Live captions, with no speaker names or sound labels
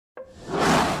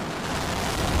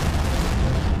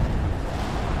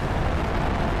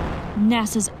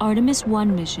NASA's Artemis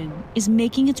 1 mission is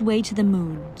making its way to the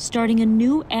moon, starting a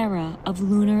new era of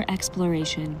lunar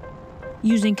exploration.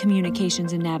 Using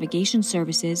communications and navigation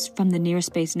services from the Near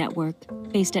Space Network,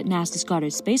 based at NASA's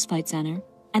Goddard Space Flight Center,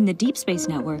 and the Deep Space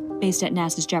Network, based at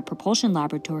NASA's Jet Propulsion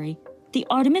Laboratory, the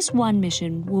Artemis 1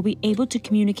 mission will be able to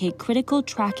communicate critical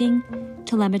tracking,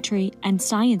 telemetry, and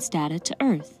science data to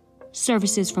Earth.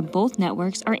 Services from both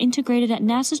networks are integrated at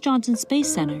NASA's Johnson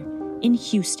Space Center in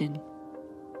Houston.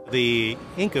 The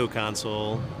INCO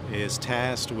console is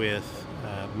tasked with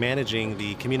managing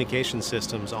the communication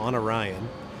systems on Orion,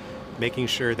 making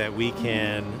sure that we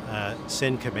can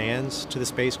send commands to the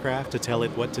spacecraft to tell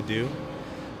it what to do,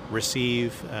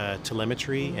 receive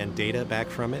telemetry and data back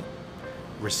from it,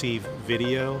 receive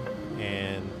video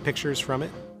and pictures from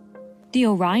it. The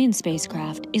Orion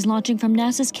spacecraft is launching from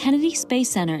NASA's Kennedy Space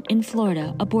Center in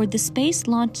Florida aboard the Space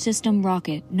Launch System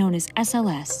rocket known as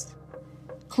SLS.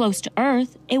 Close to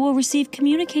Earth, it will receive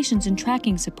communications and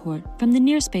tracking support from the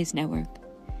Near Space Network,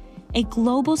 a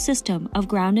global system of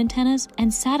ground antennas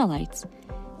and satellites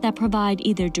that provide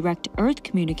either direct-to-Earth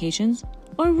communications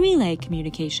or relay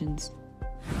communications.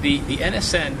 The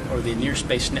NSN, or the Near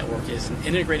Space Network, is an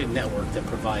integrated network that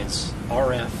provides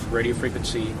RF, radio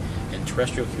frequency, and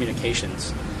terrestrial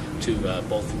communications to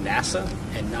both NASA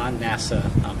and non-NASA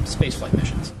spaceflight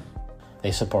missions.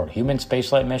 They support human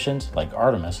spaceflight missions like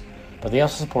Artemis, but they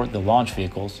also support the launch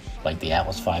vehicles like the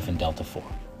Atlas V and Delta IV.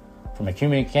 From a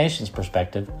communications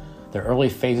perspective, the early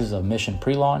phases of mission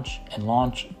pre-launch and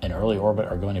launch and early orbit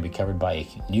are going to be covered by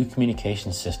a new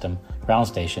communications system, ground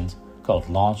stations, called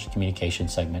Launch Communication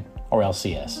Segment, or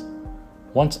LCS.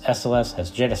 Once SLS has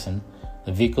jettisoned,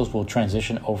 the vehicles will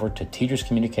transition over to Tejas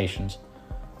Communications.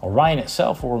 Orion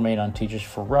itself will remain on Tejas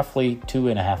for roughly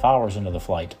 2.5 hours into the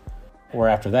flight, or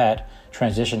after that,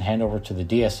 transition handover to the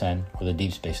DSN, or the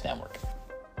Deep Space Network.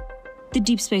 The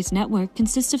Deep Space Network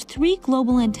consists of 3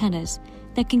 global antennas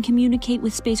that can communicate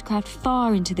with spacecraft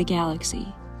far into the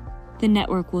galaxy. The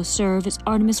network will serve as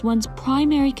Artemis 1's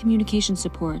primary communication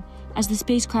support as the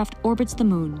spacecraft orbits the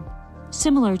moon,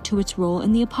 similar to its role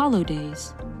in the Apollo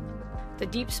days. The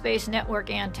Deep Space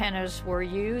Network antennas were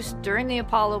used during the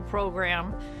Apollo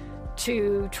program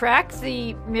to track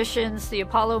the missions, the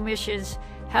Apollo missions,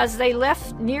 as they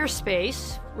left near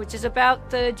space, which is about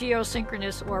the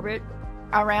geosynchronous orbit,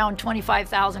 around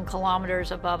 25,000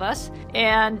 kilometers above us,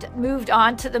 and moved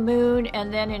on to the moon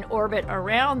and then in orbit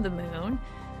around the moon.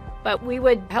 But we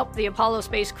would help the Apollo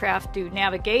spacecraft do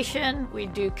navigation,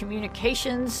 we'd do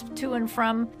communications to and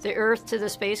from the Earth to the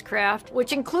spacecraft,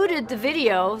 which included the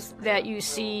videos that you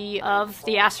see of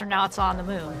the astronauts on the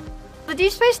moon. The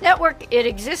Deep Space Network, it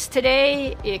exists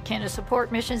today. It can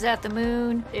support missions at the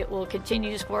moon. It will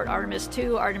continue to support Artemis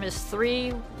 2, Artemis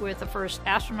 3, with the first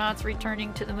astronauts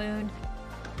returning to the moon.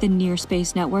 The Near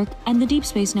Space Network and the Deep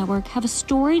Space Network have a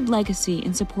storied legacy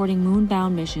in supporting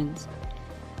moon-bound missions.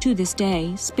 To this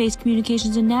day, space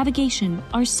communications and navigation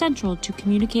are central to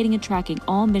communicating and tracking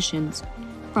all missions,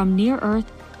 from near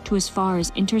Earth to as far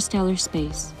as interstellar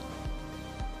space.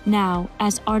 Now,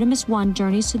 as Artemis 1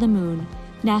 journeys to the moon,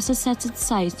 NASA sets its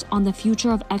sights on the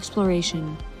future of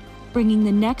exploration, bringing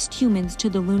the next humans to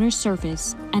the lunar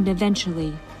surface and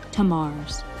eventually to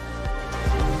Mars.